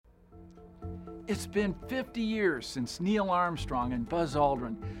It's been 50 years since Neil Armstrong and Buzz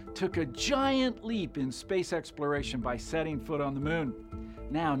Aldrin took a giant leap in space exploration by setting foot on the moon.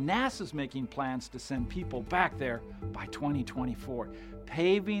 Now NASA's making plans to send people back there by 2024,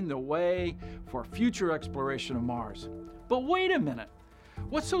 paving the way for future exploration of Mars. But wait a minute,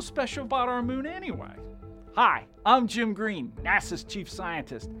 what's so special about our moon anyway? Hi, I'm Jim Green, NASA's chief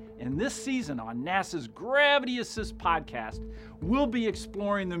scientist, and this season on NASA's Gravity Assist podcast, we'll be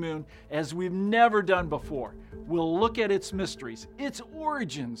exploring the moon as we've never done before. We'll look at its mysteries, its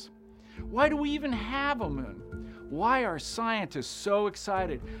origins. Why do we even have a moon? Why are scientists so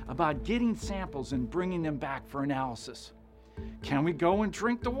excited about getting samples and bringing them back for analysis? Can we go and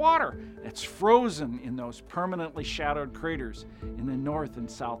drink the water that's frozen in those permanently shadowed craters in the North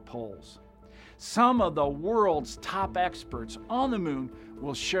and South Poles? Some of the world's top experts on the moon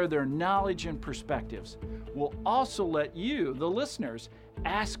will share their knowledge and perspectives. We'll also let you, the listeners,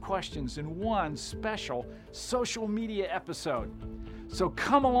 ask questions in one special social media episode. So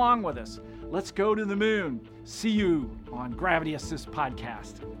come along with us. Let's go to the moon. See you on Gravity Assist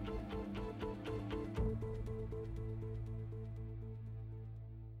Podcast.